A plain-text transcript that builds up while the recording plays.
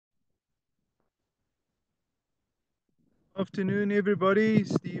Afternoon, everybody.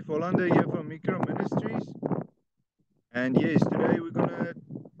 Steve Hollander here from Micro Ministries. And yes, today we're going to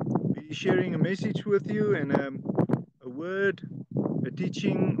be sharing a message with you and a word, a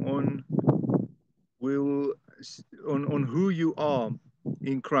teaching on who you are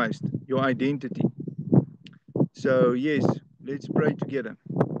in Christ, your identity. So yes, let's pray together.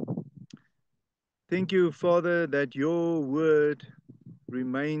 Thank you, Father, that your word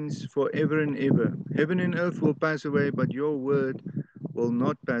remains forever and ever. Heaven and earth will pass away, but your word will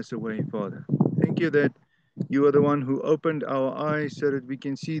not pass away, Father. Thank you that you are the one who opened our eyes so that we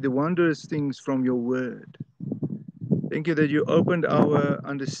can see the wondrous things from your word. Thank you that you opened our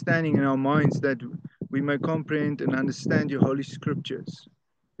understanding in our minds that we may comprehend and understand your holy scriptures.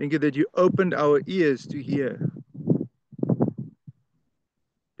 Thank you that you opened our ears to hear.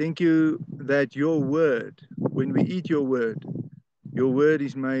 Thank you that your word, when we eat your word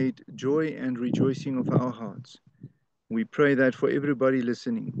is made joy and rejoicing of our hearts. We pray that for everybody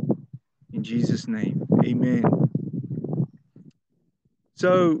listening. In Jesus' name, amen.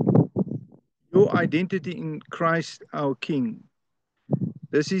 So, your identity in Christ our King.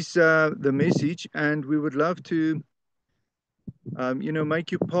 This is the message, and we would love to,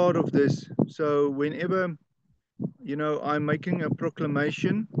 make you part of this. So whenever, I'm making a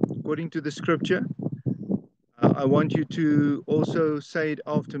proclamation according to the scripture, I want you to also say it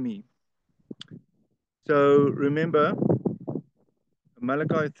after me. So remember,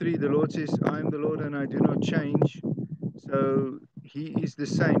 Malachi 3, the Lord says, I am the Lord and I do not change. So he is the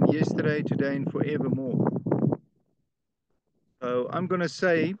same yesterday, today, and forevermore. So I'm going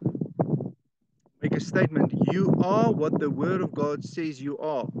to make a statement. You are what the Word of God says you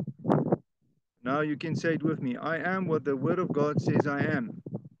are. Now you can say it with me. I am what the Word of God says I am.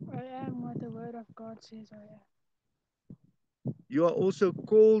 I am what the Word of God says I am. You are also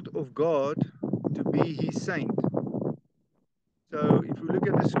called of God to be His saint. So if we look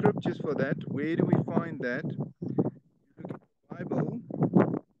at the scriptures for that, where do we find that? If you look at the Bible,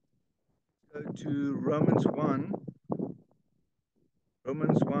 go to Romans 1.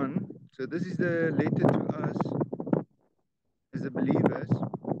 Romans 1. So this is the letter to us as the believers.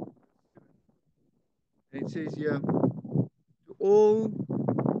 And it says here, to all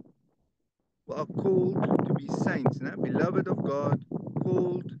who are called to be saints, beloved of God,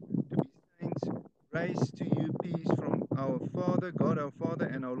 called to be saints, grace to you, peace from our Father, God our Father,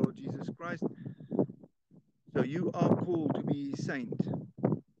 and our Lord Jesus Christ. So you are called to be saint.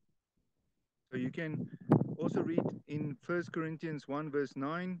 So you can also read in 1 Corinthians 1 verse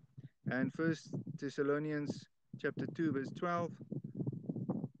 9 and 1 Thessalonians chapter 2 verse 12.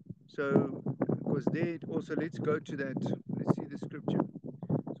 So because there also, let's go to that. Let's see the scripture.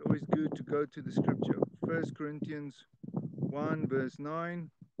 It's always good to go to the scripture. 1 Corinthians 1 verse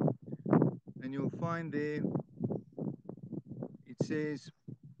 9, and you'll find there it says,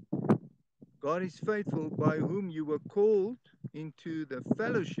 God is faithful, by whom you were called into the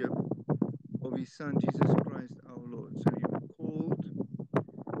fellowship of his Son Jesus Christ our Lord. So you were called,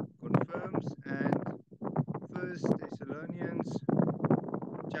 confirms, and 1 Thessalonians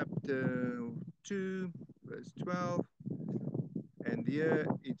chapter 2 verse 12, and here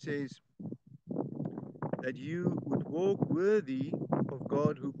it says that you would walk worthy of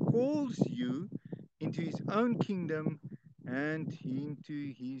God who calls you into his own kingdom and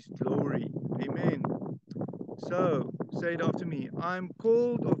into his glory. Amen. So, say it after me. I'm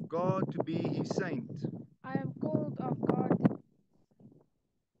called of God to be his saint. I am called of God.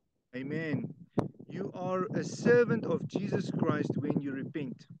 Amen. You are a servant of Jesus Christ when you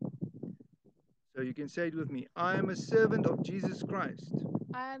repent. So you can say it with me. I am a servant of Jesus Christ.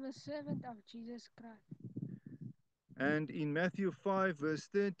 I am a servant of Jesus Christ. And in Matthew 5 verse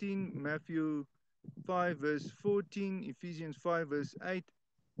 13, Matthew 5 verse 14, Ephesians 5 verse 8,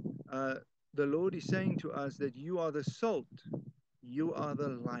 the Lord is saying to us that you are the salt, you are the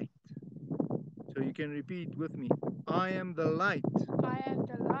light. So you can repeat with me. I am the light. I am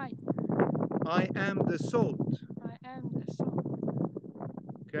the light. I am the salt. I am the salt.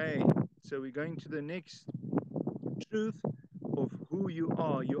 Okay, so we're going to the next truth of who you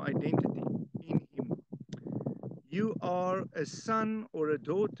are, your identity in him. You are a son or a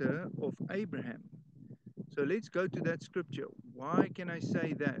daughter of Abraham. So let's go to that scripture. Why can I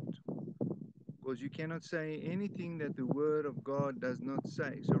say that? Because you cannot say anything that the word of God does not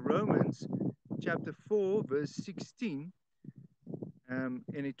say. So Romans chapter 4 verse 16, and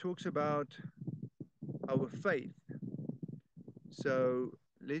it talks about our faith. So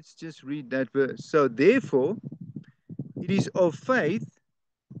let's just read that verse. So therefore, it is of faith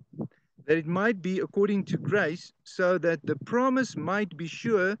that it might be according to grace, so that the promise might be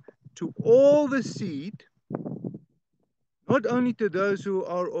sure to all the seed not only to those who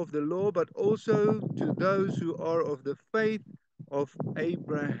are of the law, but also to those who are of the faith of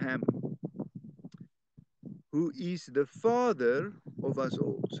Abraham, who is the father of us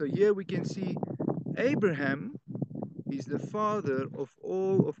all. So here we can see Abraham is the father of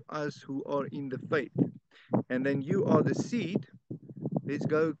all of us who are in the faith. And then you are the seed. Let's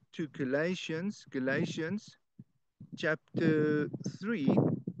go to Galatians chapter 3.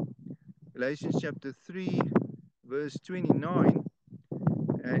 Galatians chapter 3, verse 29.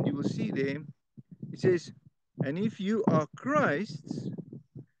 And you will see there, it says, and if you are Christ's,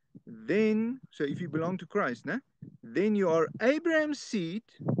 then, so if you belong to Christ, then you are Abraham's seed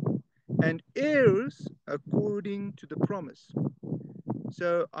and heirs according to the promise.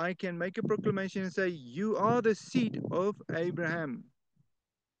 So I can make a proclamation and say, you are the seed of Abraham.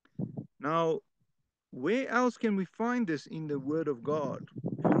 Now, where else can we find this in the Word of God?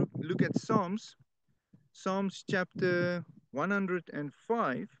 If you look at Psalms chapter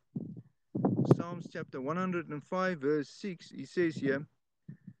 105, Psalms chapter 105, verse 6, it says here,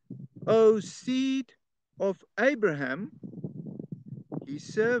 O seed of Abraham,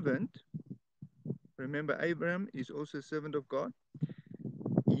 his servant, remember Abraham is also a servant of God,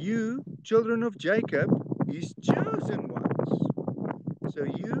 you, children of Jacob, his chosen ones. So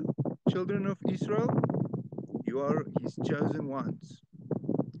you, children of Israel, you are his chosen ones.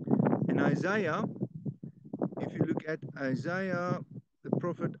 In Isaiah, if you look at Isaiah, the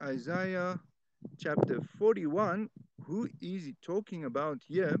prophet Isaiah, chapter 41, who is he talking about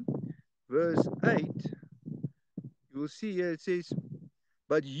here? Verse 8, you will see here it says,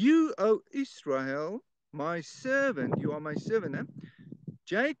 but you, O Israel, my servant, you are my servant,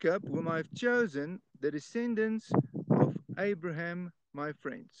 Jacob, whom I've chosen, the descendants of Abraham, my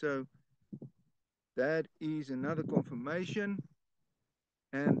friend. So that is another confirmation.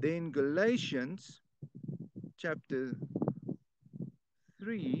 And then Galatians chapter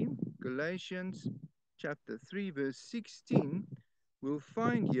 3, Galatians chapter 3, verse 16, we'll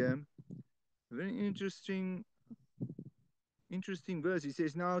find here a very interesting verse. It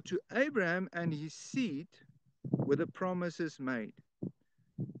says, now to Abraham and his seed were the promises made.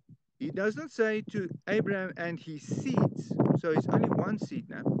 He does not say to Abraham and his seeds. So it's only one seed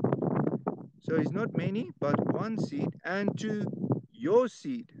now. So it's not many, but one seed. And to your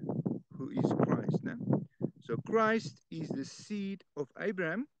seed, who is Christ now. So Christ is the seed of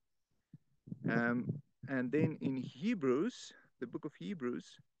Abraham. And then in Hebrews, the book of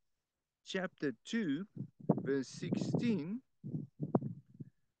Hebrews, chapter 2, verse 16,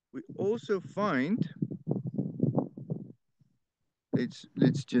 we also find,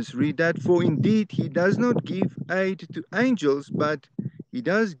 let's just read that. For indeed he does not give aid to angels, but he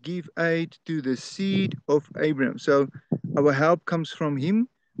does give aid to the seed of Abraham. So our help comes from him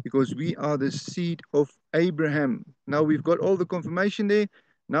because we are the seed of Abraham. Now we've got all the confirmation there.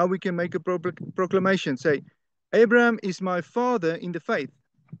 Now we can make a proclamation. Say, Abraham is my father in the faith.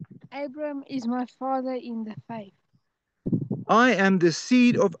 Abraham is my father in the faith. I am the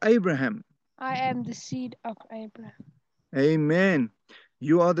seed of Abraham. I am the seed of Abraham. Amen.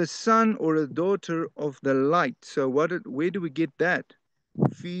 You are the son or a daughter of the light. So where do we get that?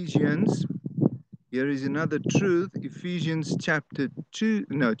 Ephesians. Here is another truth. Ephesians chapter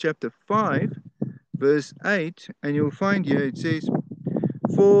 5, verse 8. And you'll find here it says,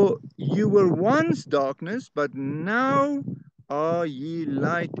 for you were once darkness, but now are ye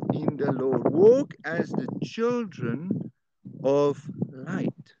light in the Lord. Walk as the children of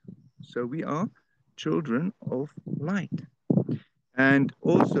light. So we are children of light. And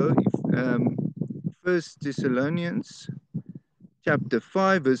also, if 1 Thessalonians chapter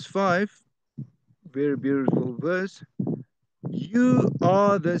 5, verse 5, very beautiful verse. You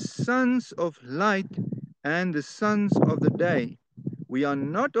are the sons of light and the sons of the day. We are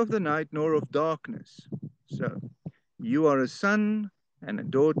not of the night nor of darkness. So you are a son and a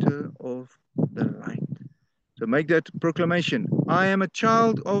daughter of the light. So make that proclamation. I am a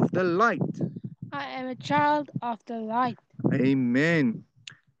child of the light. I am a child of the light. Amen.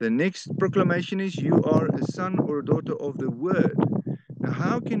 The next proclamation is you are a son or a daughter of the word. Now,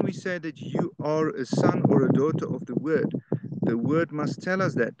 how can we say that you are a son or a daughter of the word? The word must tell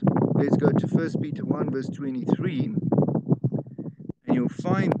us that. Let's go to 1 Peter 1, verse 23. And you'll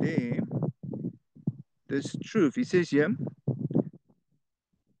find there this truth. He says here,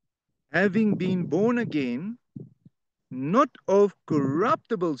 having been born again, not of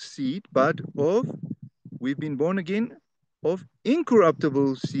corruptible seed, but we've been born again of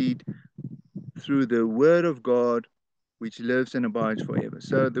incorruptible seed through the word of God, which lives and abides forever.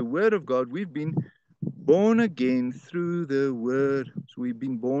 So the word of God, we've been born again through the word. So we've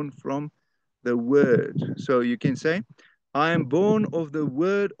been born from the word. So you can say, I am born of the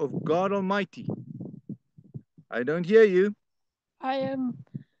word of God Almighty. I don't hear you. I am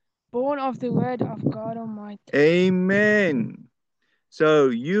born of the word of God Almighty. Amen. So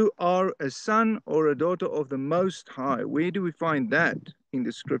you are a son or a daughter of the Most High. Where do we find that in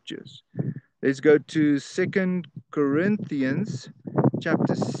the scriptures? Let's go to 2 Corinthians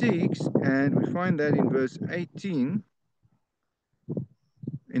chapter 6, and we find that in verse 18.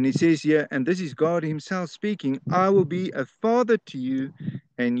 And it says here, and this is God himself speaking, I will be a father to you,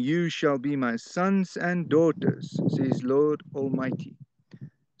 and you shall be my sons and daughters, says Lord Almighty.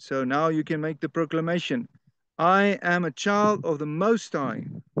 So now you can make the proclamation. I am a child of the Most High.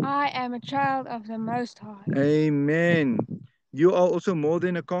 I am a child of the Most High. Amen. You are also more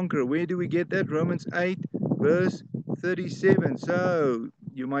than a conqueror. Where do we get that? Romans 8, verse 37. So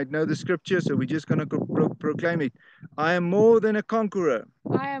you might know the scripture, so we're just going to proclaim it. I am more than a conqueror.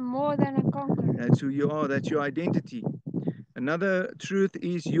 I am more than a conqueror. That's who you are. That's your identity. Another truth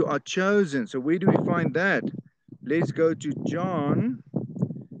is you are chosen. So where do we find that? Let's go to John,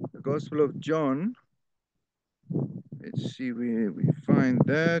 the Gospel of John. Let's see where we find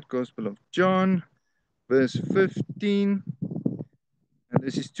that. Gospel of John, verse 15. And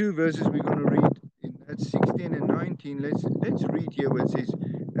this is two verses we're going to read. That's 16 and 19. Let's read here where it says,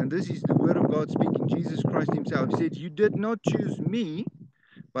 and this is the word of God speaking, Jesus Christ himself. He said, you did not choose me,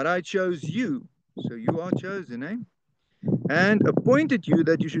 but I chose you. So you are chosen, eh? And appointed you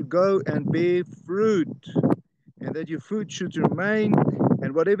that you should go and bear fruit, and that your fruit should remain.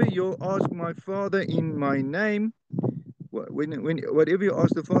 And whatever you ask my Father in my name, whatever you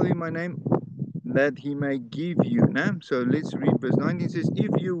ask the Father in my name, that he may give you. Nah? So let's read verse 19. It says,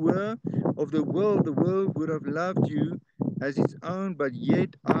 if you were of the world would have loved you as its own, but yet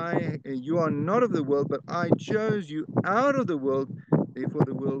you are not of the world, but I chose you out of the world, therefore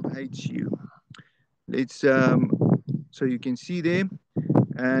the world hates you. Let's so you can see there.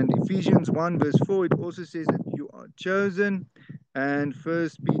 And Ephesians 1 verse 4, it also says that you are chosen. And 1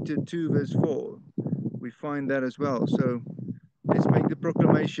 Peter 2 verse 4, we find that as well. So let's make the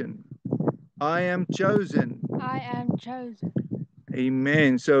proclamation. I am chosen. I am chosen.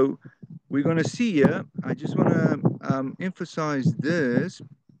 Amen. So we're going to see here, I just want to emphasize this,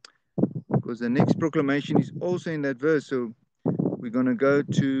 because the next proclamation is also in that verse. So we're going to go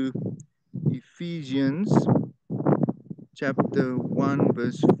to Ephesians chapter 1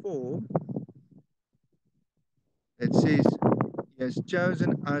 verse 4. It says, he has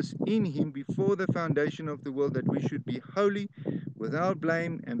chosen us in him before the foundation of the world, that we should be holy, without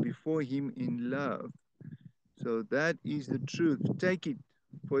blame, and before him in love. So that is the truth. Take it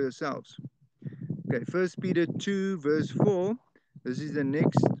for yourselves. Okay, 1 Peter 2 verse 4. This is the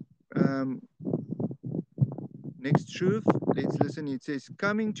next truth. Let's listen. It says,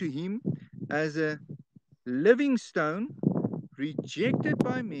 coming to him as a living stone, rejected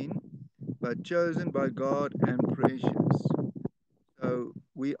by men, but chosen by God and precious. So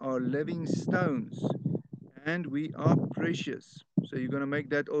we are living stones, and we are precious. So you're going to make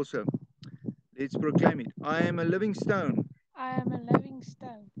that also. Let's proclaim it. I am a living stone. I am a living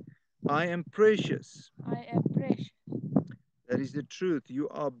stone. I am precious. I am precious. That is the truth. You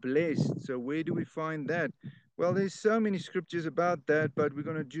are blessed. So where do we find that? Well, there's so many scriptures about that, but we're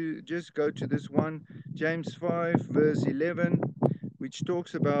going to just go to this one, James 5 verse 11, which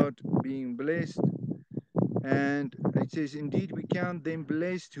talks about being blessed. And it says, indeed, we count them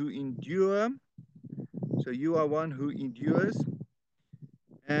blessed who endure. So you are one who endures.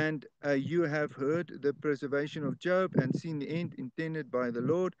 And you have heard the preservation of Job and seen the end intended by the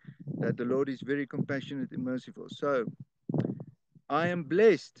Lord, that the Lord is very compassionate and merciful. So I am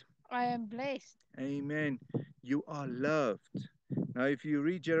blessed. I am blessed. Amen. You are loved. Now, if you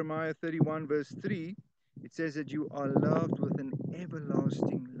read Jeremiah 31 verse 3, it says that you are loved with an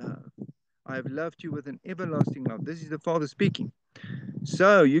everlasting love. I have loved you with an everlasting love. This is the Father speaking.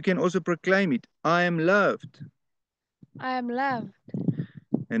 So you can also proclaim it. I am loved. I am loved.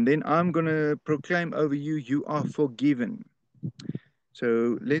 And then I'm going to proclaim over you, you are forgiven.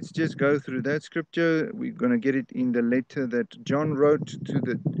 So let's just go through that scripture. We're going to get it in the letter that John wrote to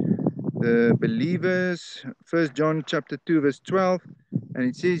the believers. 1 John chapter 2 verse 12. And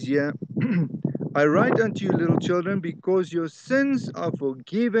it says here, I write unto you, little children, because your sins are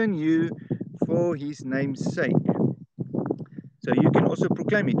forgiven you for his name's sake. So you can also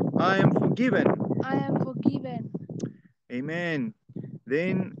proclaim it. I am forgiven. I am forgiven. Amen.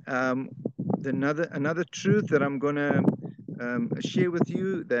 Then another truth that I'm going to share with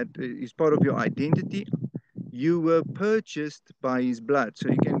you that is part of your identity. You were purchased by his blood. So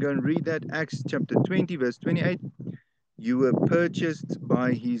you can go and read that, Acts chapter 20 verse 28. You were purchased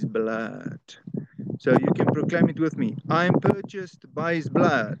by his blood. So you can proclaim it with me. I am purchased by his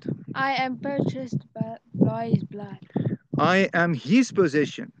blood. I am purchased by his blood. I am his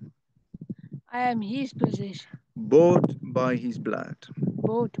possession, I am his possession, bought by his blood.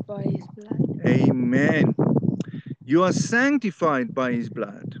 bought by his blood. Amen. You are sanctified by his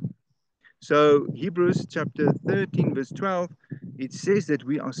blood. So Hebrews chapter 13 verse 12, it says that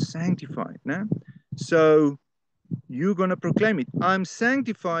we are sanctified. Now, so you're going to proclaim it. I'm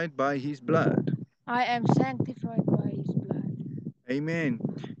sanctified by his blood. I am sanctified by his blood. Amen.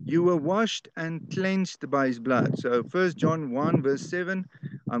 You were washed and cleansed by his blood. So 1 John 1 verse 7,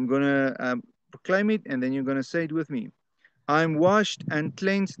 I'm going to proclaim it and then you're going to say it with me. I'm washed and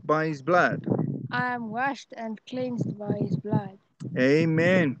cleansed by his blood. I am washed and cleansed by his blood.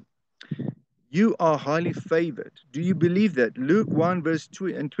 Amen. You are highly favored. Do you believe that? Luke 1 verse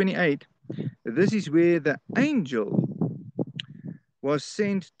 28, this is where the angel was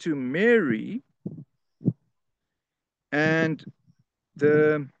sent to Mary, and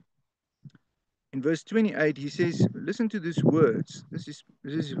in verse 28 he says, listen to these words. This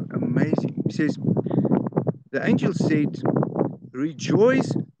is amazing. He says, the angel said,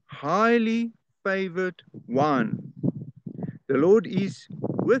 rejoice, highly favored one. The Lord is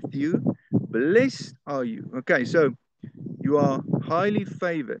with you. Blessed are you. Okay, so you are highly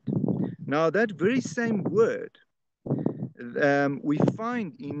favored. Now that very same word we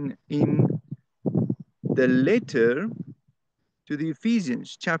find in the letter to the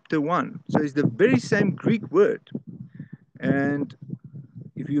Ephesians chapter 1. So it's the very same Greek word. And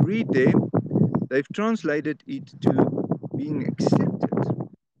if you read there, they've translated it to being accepted.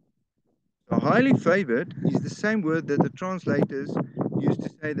 So highly favored is the same word that the translators used to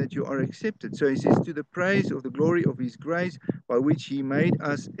say that you are accepted. So he says, to the praise of the glory of his grace, by which he made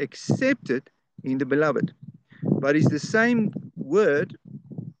us accepted in the beloved. But it's the same word,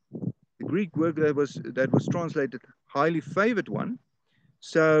 the Greek word that was translated highly favored one,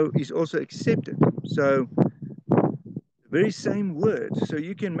 so is also accepted. So the very same word. So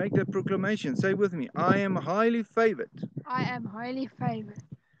you can make that proclamation. Say with me, I am highly favored. I am highly favored.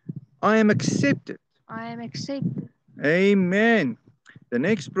 I am accepted. I am accepted. Amen. The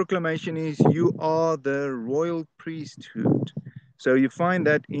next proclamation is you are the royal priesthood. So you find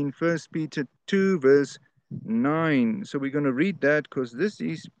that in 1 Peter 2 verse 9. So we're going to read that because this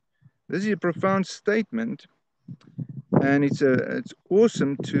is a profound statement, and it's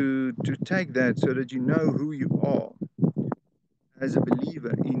awesome to take that so that you know who you are as a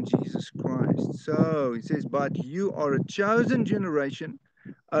believer in Jesus Christ. So it says, but you are a chosen generation,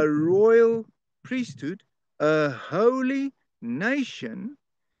 a royal priesthood, a holy nation,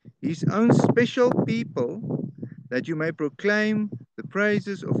 his own special people, that you may proclaim the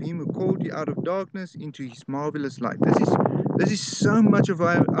praises of him who called you out of darkness into his marvelous light. This is so much of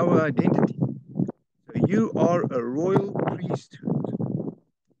our identity. So you are a royal priesthood.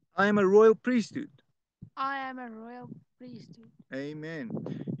 I am a royal priesthood. I am a royal priesthood. Amen.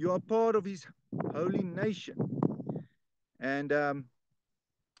 You are part of his holy nation. And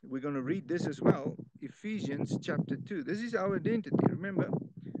we're going to read this as well. Ephesians chapter 2. This is our identity. Remember,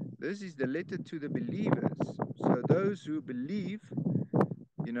 this is the letter to the believers. So those who believe,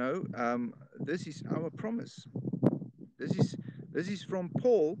 this is our promise. This is from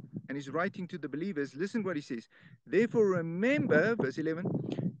Paul, and he's writing to the believers. Listen what he says. Therefore remember, verse 11,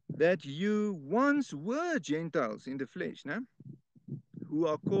 that you once were Gentiles in the flesh, now, who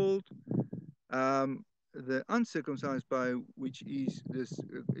are called the uncircumcised, by which is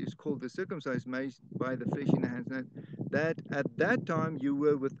called the circumcised, made by the flesh in the hands, that at that time you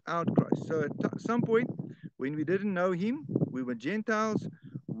were without Christ. So at some point, when we didn't know him, we were Gentiles,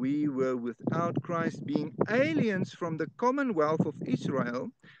 we were without Christ, being aliens from the commonwealth of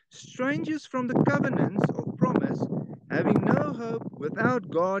Israel, strangers from the covenants of promise, having no hope, without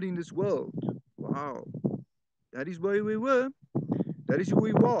God in this world. Wow, that is where we were. That is who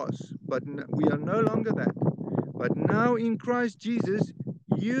he was, but we are no longer that. But now in Christ Jesus,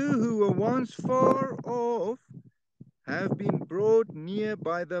 you who were once far off have been brought near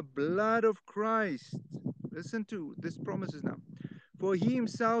by the blood of Christ. Listen to this promises now. For he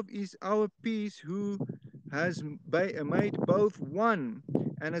himself is our peace, who has made both one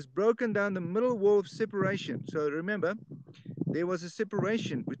and has broken down the middle wall of separation. So remember, there was a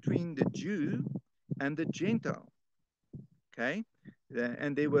separation between the Jew and the Gentile. Okay,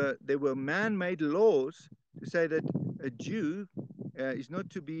 and there were man-made laws to say that a Jew is not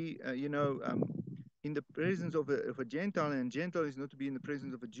to be, in the presence of a Gentile, and a Gentile is not to be in the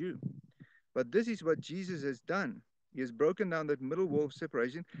presence of a Jew. But this is what Jesus has done. He has broken down that middle wall of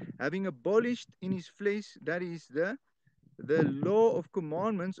separation, having abolished in his flesh, that is the the law of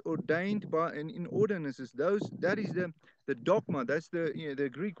commandments ordained by and in ordinances. That is the dogma. That's the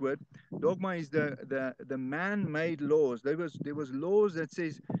Greek word. Dogma is the man-made laws. There was laws that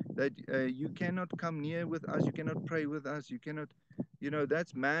says that you cannot come near with us, you cannot pray with us, you cannot,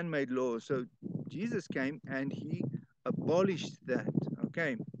 that's man-made laws. So Jesus came and he abolished that.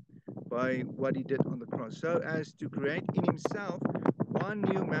 Okay, by what he did on the cross, so as to create in himself one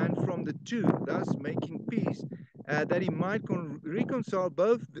new man from the two, thus making peace, that he might reconcile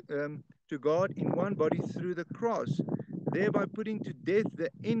both to God in one body through the cross, thereby putting to death the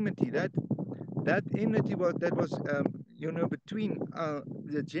enmity. That enmity was between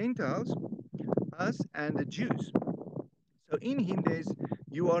the Gentiles, us, and the Jews. So in him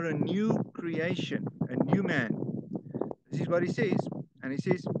you are a new creation, a new man. This is what he says, and he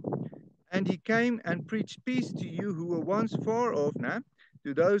says, and he came and preached peace to you who were once far off, now,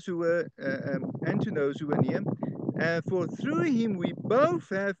 to those who were, and to those who were near. For through him we both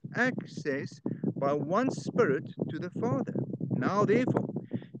have access by one Spirit to the Father. Now, therefore,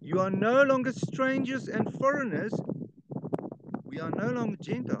 you are no longer strangers and foreigners. We are no longer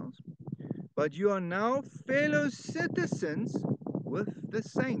Gentiles, but you are now fellow citizens with the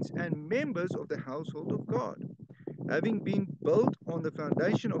saints and members of the household of God, having been built on the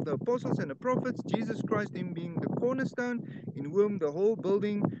foundation of the apostles and the prophets, Jesus Christ in being the cornerstone, in whom the whole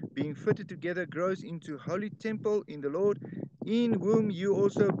building being fitted together grows into holy temple in the Lord, in whom you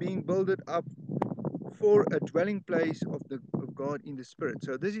also being builded up for a dwelling place of God in the Spirit.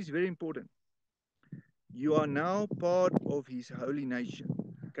 So this is very important. You are now part of his holy nation.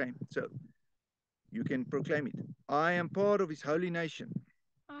 Okay, so you can proclaim it. I am part of his holy nation.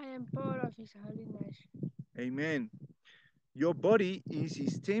 I am part of his holy nation. Amen. Your body is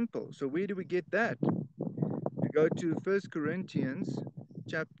his temple. So where do we get that? We go to 1 Corinthians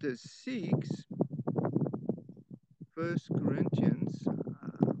chapter 6. 1 Corinthians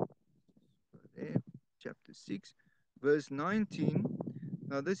there, chapter 6, verse 19.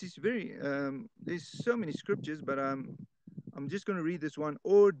 Now this is there's so many scriptures, but I'm just going to read this one.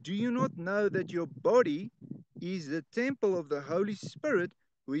 Or do you not know that your body is the temple of the Holy Spirit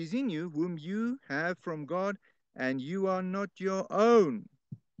who is in you, whom you have from God, and you are not your own?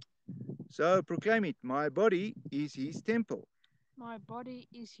 So proclaim it. My body is his temple. My body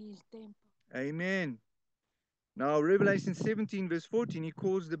is his temple. Amen. Now, Revelation 17, verse 14, he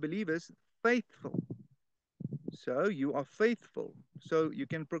calls the believers faithful. So you are faithful. So you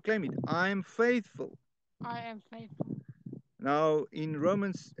can proclaim it. I am faithful. I am faithful. Now, in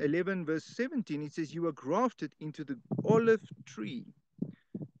Romans 11, verse 17, it says, you are grafted into the olive tree.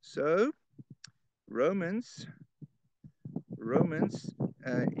 So, Romans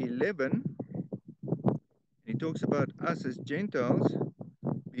 11, he talks about us as Gentiles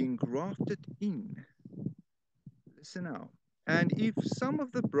being grafted in. Listen now. And if some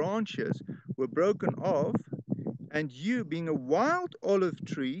of the branches were broken off, and you, being a wild olive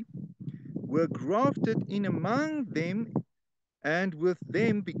tree, were grafted in among them, and with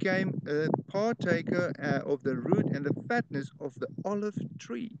them became a partaker of the root and the fatness of the olive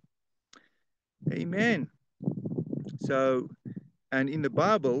tree. Amen. So, and in the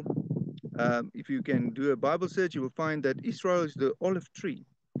Bible, if you can do a Bible search, you will find that Israel is the olive tree.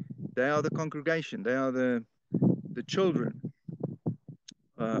 They are the congregation. They are the children,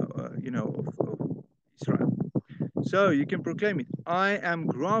 of Israel. So you can proclaim it. I am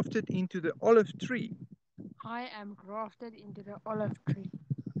grafted into the olive tree. I am grafted into the olive tree.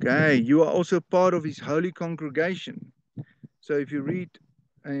 Okay, you are also part of his holy congregation. So if you read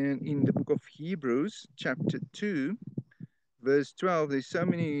in the book of Hebrews, chapter 2, verse 12, there's so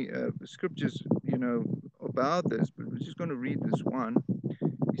many scriptures, about this, but we're just going to read this one.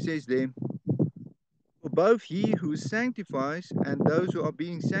 He says there, for both he who sanctifies and those who are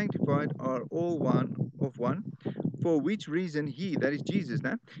being sanctified are all one of one, for which reason he, that is Jesus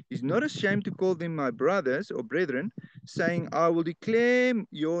now, is not ashamed to call them my brothers or brethren, saying, I will declare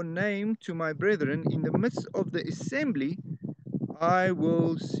your name to my brethren in the midst of the assembly, I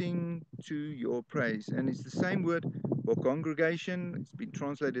will sing to your praise. And it's the same word for congregation. It's been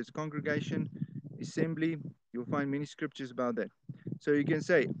translated as congregation, assembly. You'll find many scriptures about that. So you can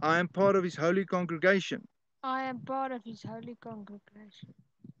say, I am part of his holy congregation. I am part of his holy congregation.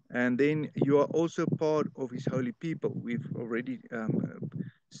 And then you are also part of his holy people. We've already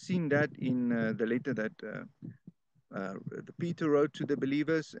seen that in the letter that the Peter wrote to the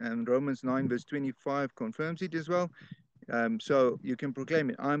believers, and Romans 9 verse 25 confirms it as well. So you can proclaim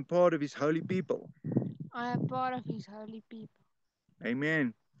it. I'm part of his holy people. I am part of his holy people.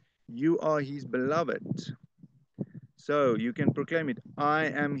 Amen. You are his beloved. So you can proclaim it. I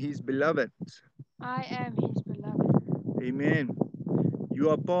am his beloved. I am his beloved. Amen.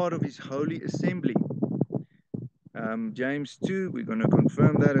 You are part of His holy assembly. James 2, we're going to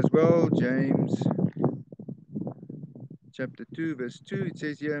confirm that as well. James chapter 2, verse 2, it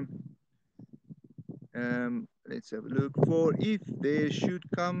says here, let's have a look. For if there should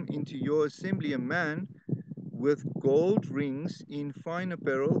come into your assembly a man with gold rings in fine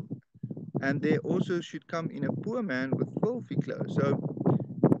apparel, and there also should come in a poor man with filthy clothes. So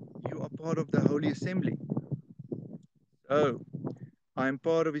you are part of the holy assembly. So I'm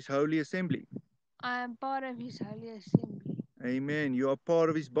part of His holy assembly. I am part of His holy assembly. Amen. You are part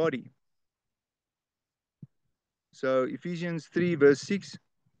of His body. So Ephesians 3 verse 6,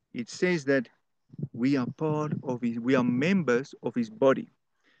 it says that we are part of we are members of His body.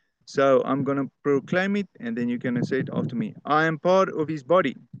 So I'm going to proclaim it, and then you're going to say it after me. I am part of His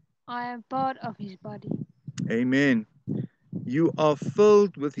body. I am part of His body. Amen. You are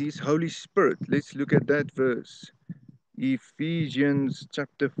filled with His Holy Spirit. Let's look at that verse. Ephesians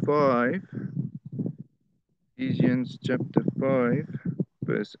chapter 5. Ephesians chapter 5,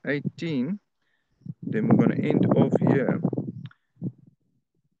 verse 18. Then we're going to end off here.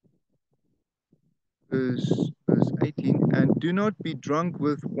 Verse 18. And do not be drunk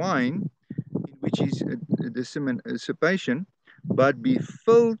with wine, in which is dissipation, but be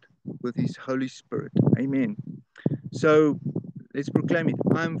filled with His Holy Spirit. Amen. So let's proclaim it.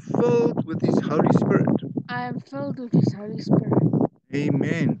 I'm filled with His Holy Spirit. I am filled with His Holy Spirit.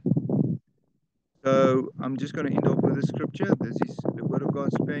 Amen. So I'm just going to end off with the scripture. This is the word of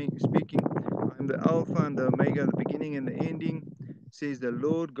God speaking. I'm the Alpha and the Omega, the beginning and the ending, says the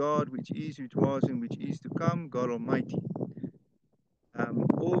Lord God, which is, which was, and which is to come, God Almighty.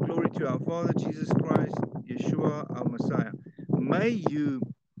 All glory to our Father, Jesus Christ, Yeshua, our Messiah. May you,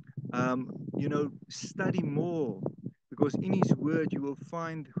 study more, because in His word you will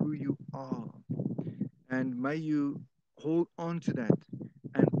find who you are. And may you hold on to that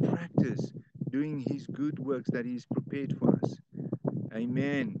and practice doing His good works that He's prepared for us.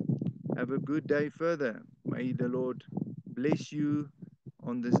 Amen. Have a good day further. May the Lord bless you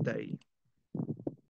on this day.